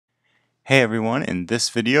Hey everyone, in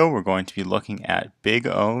this video we're going to be looking at Big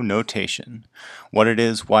O notation, what it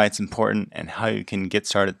is, why it's important, and how you can get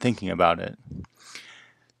started thinking about it.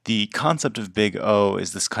 The concept of Big O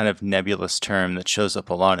is this kind of nebulous term that shows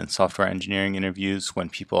up a lot in software engineering interviews when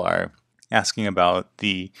people are asking about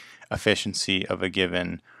the efficiency of a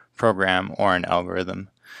given program or an algorithm.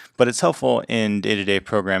 But it's helpful in day-to-day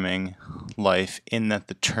programming life in that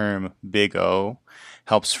the term Big O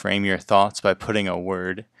helps frame your thoughts by putting a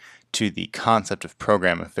word to the concept of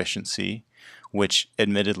program efficiency, which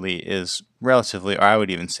admittedly is relatively, or I would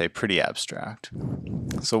even say pretty abstract.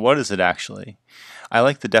 So what is it actually? I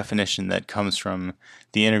like the definition that comes from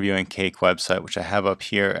the Interviewing Cake website, which I have up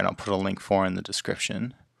here and I'll put a link for in the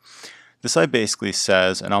description. The site basically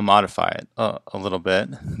says, and I'll modify it a little bit,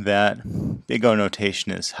 that Big O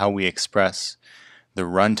notation is how we express the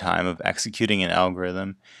runtime of executing an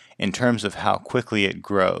algorithm in terms of how quickly it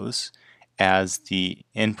grows as the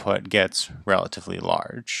input gets relatively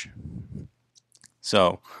large.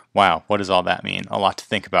 So, wow, what does all that mean? A lot to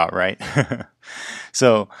think about, right?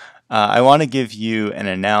 So, I want to give you an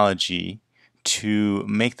analogy to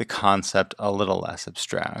make the concept a little less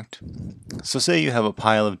abstract. So say you have a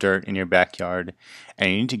pile of dirt in your backyard and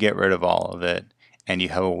you need to get rid of all of it and you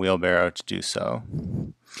have a wheelbarrow to do so.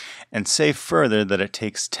 And say further that it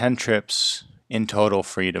takes 10 trips in total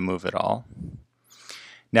for you to move it all.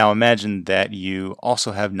 Now imagine that you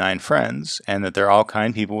also have 9 friends and that they're all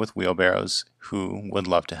kind people with wheelbarrows who would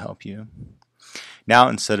love to help you. Now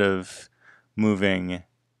instead of moving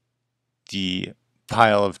the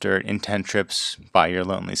pile of dirt in 10 trips by your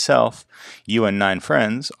lonely self, you and 9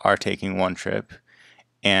 friends are taking 1 trip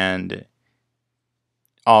and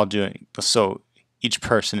all doing, so each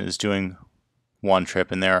person is doing 1 trip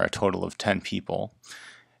and there are a total of 10 people.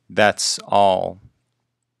 That's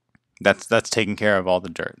taking care of all the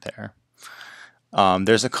dirt there.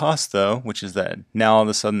 There's a cost though, which is that now all of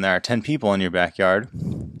a sudden there are 10 people in your backyard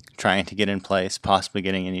trying to get in place, possibly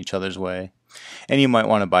getting in each other's way. And you might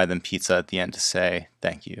want to buy them pizza at the end to say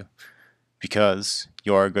thank you, because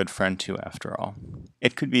you're a good friend too after all.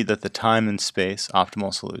 It could be that the time and space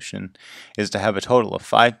optimal solution is to have a total of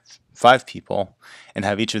five people and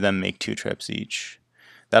have each of them make 2 trips each.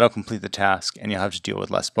 That'll complete the task and you'll have to deal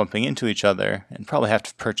with less bumping into each other and probably have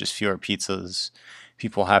to purchase fewer pizzas.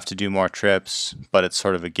 People have to do more trips, but it's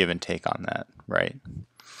sort of a give and take on that, right?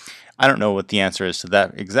 I don't know what the answer is to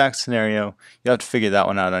that exact scenario. You'll have to figure that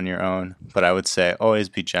one out on your own, but I would say always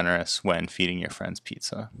be generous when feeding your friends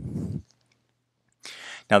pizza.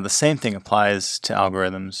 Now the same thing applies to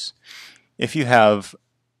algorithms. If you have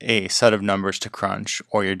a set of numbers to crunch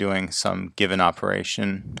or you're doing some given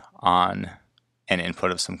operation on an input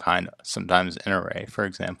of some kind, sometimes an array, for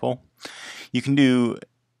example, you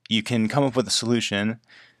can come up with a solution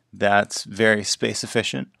that's very space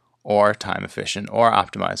efficient or time efficient or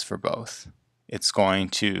optimized for both. It's going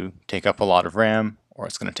to take up a lot of RAM or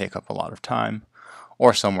it's going to take up a lot of time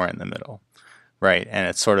or somewhere in the middle, right? And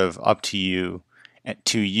it's sort of up to you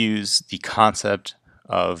to use the concept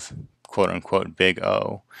of quote unquote Big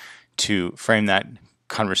O to frame that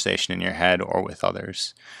conversation in your head or with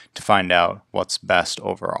others to find out what's best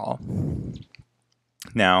overall.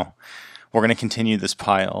 Now, we're going to continue this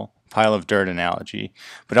pile of dirt analogy,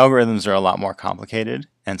 but algorithms are a lot more complicated,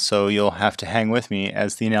 and so you'll have to hang with me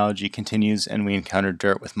as the analogy continues and we encounter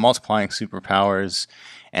dirt with multiplying superpowers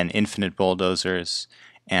and infinite bulldozers,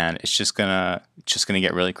 and it's just gonna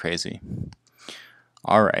get really crazy.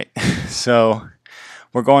 All right, so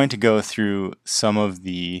we're going to go through some of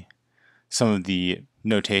the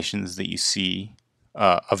notations that you see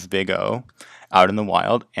of Big O out in the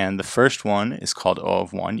wild, and the first one is called O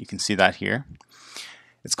of 1. You can see that here.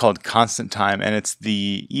 It's called constant time, and it's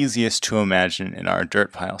the easiest to imagine in our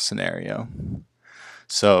dirt pile scenario.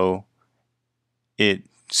 So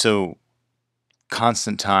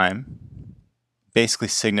constant time basically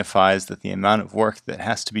signifies that the amount of work that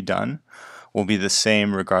has to be done will be the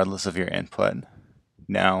same regardless of your input.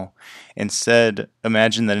 Now,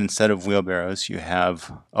 imagine that instead of wheelbarrows, you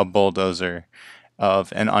have a bulldozer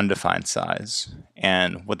of an undefined size.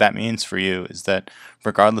 And what that means for you is that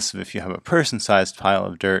regardless of if you have a person-sized pile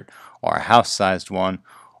of dirt or a house-sized one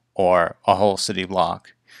or a whole city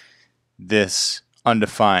block, this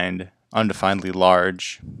undefinedly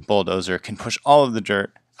large bulldozer can push all of the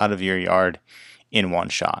dirt out of your yard in one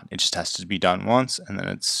shot. It just has to be done once and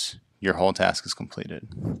then your whole task is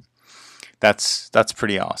completed. That's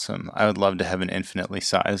pretty awesome. I would love to have an infinitely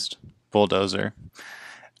sized bulldozer.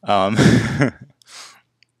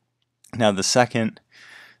 Now the second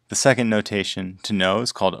notation to know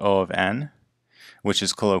is called O of n, which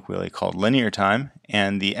is colloquially called linear time,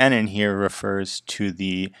 and the n in here refers to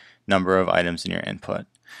the number of items in your input.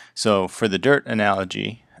 So for the dirt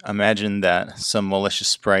analogy, imagine that some malicious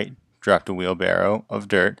sprite dropped a wheelbarrow of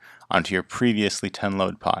dirt onto your previously 10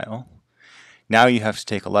 load pile. Now you have to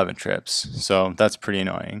take 11 trips, so that's pretty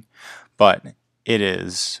annoying. But it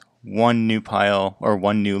is one new pile or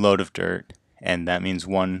one new load of dirt, and that means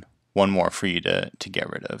one more for you to get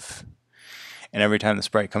rid of. And every time the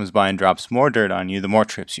sprite comes by and drops more dirt on you, the more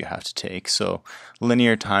trips you have to take. So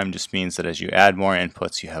linear time just means that as you add more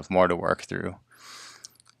inputs, you have more to work through.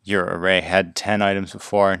 Your array had 10 items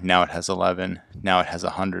before, now it has 11, now it has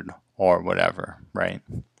 100, or whatever, right?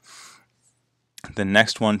 The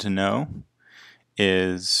next one to know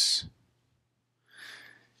is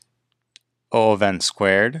O of n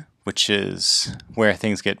squared, which is where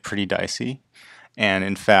things get pretty dicey. And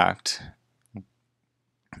in fact,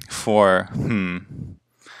 for the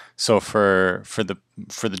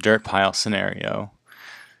dirt pile scenario,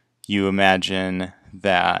 you imagine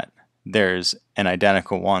that there's an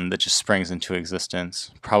identical one that just springs into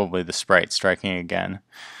existence, probably the sprite striking again.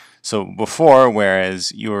 So before,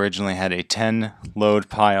 whereas you originally had a 10 load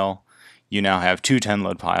pile, you now have two 10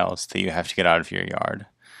 load piles that you have to get out of your yard.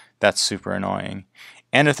 That's super annoying.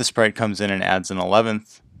 And if the sprite comes in and adds an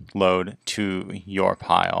 11th load to your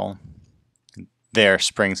pile, there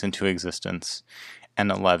springs into existence an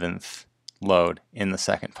 11th load in the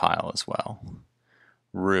second pile as well.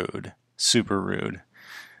 Rude. Super rude.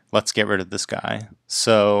 Let's get rid of this guy.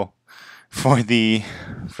 So for the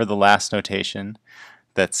last notation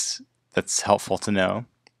that's helpful to know,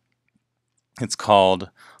 it's called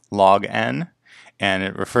log n, and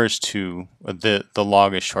it refers to the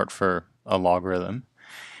log is short for a logarithm.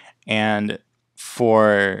 And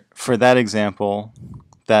for that example,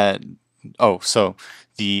 so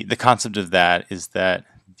the concept of that is that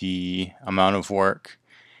the amount of work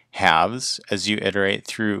halves as you iterate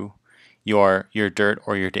through your dirt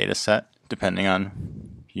or your data set, depending on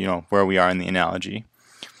where we are in the analogy.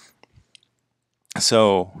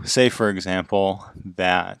 So say, for example,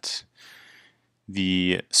 that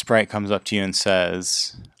the sprite comes up to you and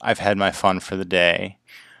says, I've had my fun for the day,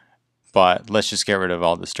 but let's just get rid of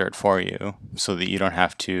all this dirt for you so that you don't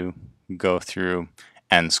have to go through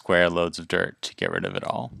n square loads of dirt to get rid of it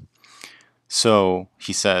all. So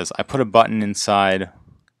he says, I put a button inside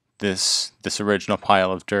this original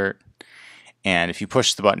pile of dirt, and if you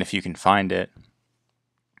push the button, if you can find it,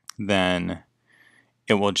 then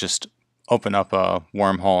it will just open up a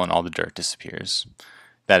wormhole and all the dirt disappears.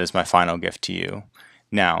 That is my final gift to you.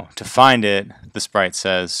 Now, to find it, the sprite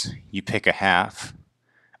says you pick a half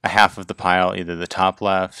of the pile, either the top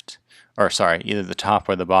either the top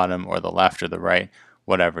or the bottom or the left or the right,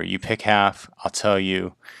 whatever. You pick half, I'll tell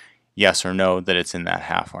you yes or no that it's in that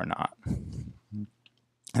half or not.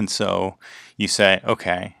 And so you say,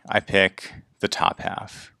 okay, I pick the top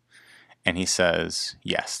half. And he says,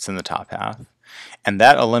 yes, it's in the top half. And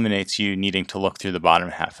that eliminates you needing to look through the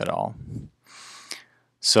bottom half at all.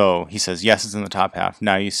 So he says, yes, it's in the top half.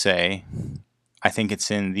 Now you say, I think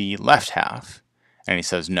it's in the left half. And he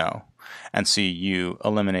says, no. And so you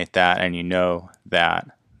eliminate that, and you know that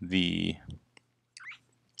the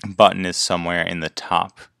button is somewhere in the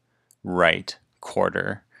top right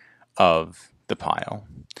quarter of the pile.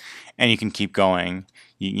 And you can keep going.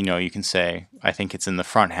 You can say, I think it's in the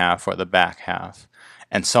front half or the back half,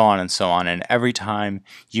 and so on and so on. And every time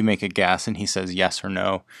you make a guess and he says yes or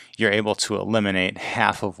no, you're able to eliminate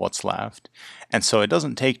half of what's left. And so it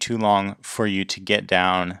doesn't take too long for you to get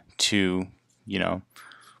down to,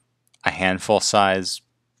 a handful size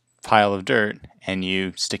pile of dirt, and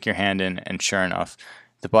you stick your hand in, and sure enough,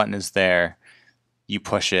 the button is there. You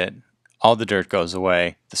push it, all the dirt goes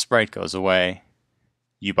away, the sprite goes away,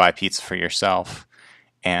 you buy pizza for yourself,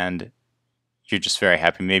 and you're just very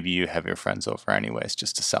happy. Maybe you have your friends over anyways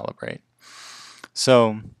just to celebrate.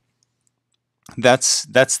 So that's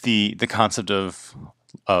the concept of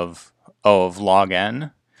log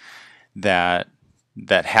n, that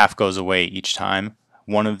half goes away each time.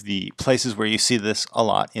 One of the places where you see this a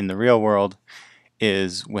lot in the real world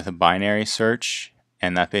is with a binary search,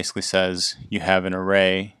 and that basically says you have an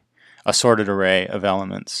array, a sorted array of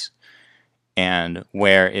elements, and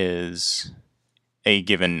where is a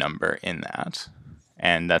given number in that.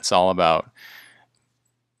 And that's all about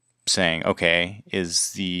saying, okay,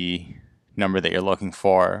 is the number that you're looking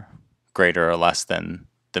for greater or less than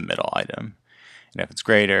the middle item? And if it's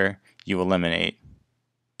greater, you eliminate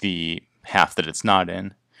the half that it's not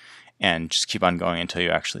in, and just keep on going until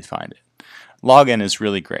you actually find it. Log n is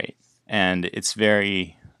really great, and it's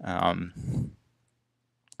very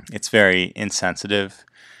insensitive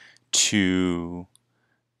to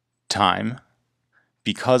time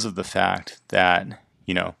because of the fact that,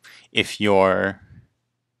 you know, if your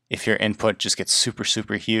input just gets super,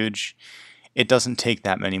 super huge, it doesn't take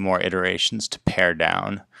that many more iterations to pare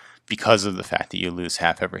down because of the fact that you lose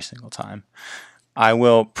half every single time. I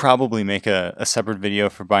will probably make a separate video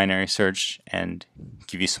for binary search and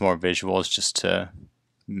give you some more visuals just to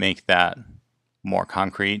make that more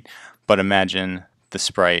concrete. But imagine the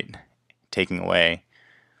sprite taking away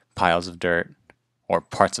piles of dirt or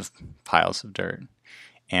parts of piles of dirt,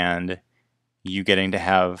 and you getting to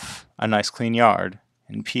have a nice clean yard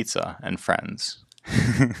and pizza and friends.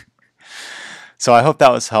 So I hope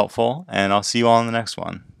that was helpful, and I'll see you all in the next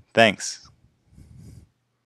one. Thanks.